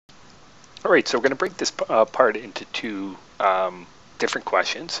All right, so we're going to break this part into two different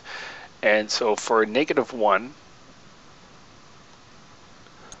questions. And so for -1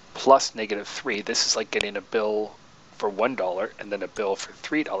 plus -3, this is like getting a bill for $1 and then a bill for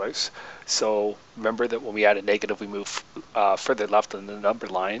 $3. So remember that when we add a negative, we move further left on the number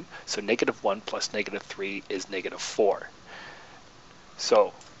line. So -1 plus -3 is -4.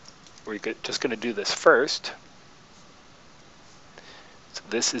 So we're just going to do this first. So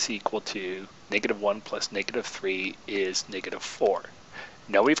this is equal to -1 plus -3 is -4.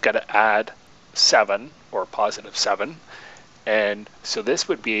 Now we've got to add 7 or +7. And so this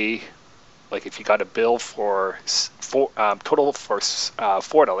would be like if you got a bill for total for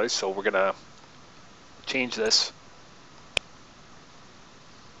 $4. So we're going to change this.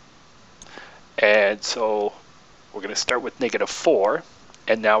 And so we're going to start with -4.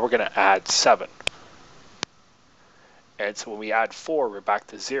 And now we're going to add 7. And so when we add 4, we're back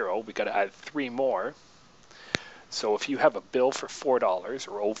to 0. We got to add 3 more. So if you have a bill for $4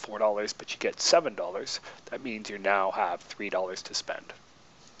 or owe $4, but you get $7, that means you now have $3 to spend.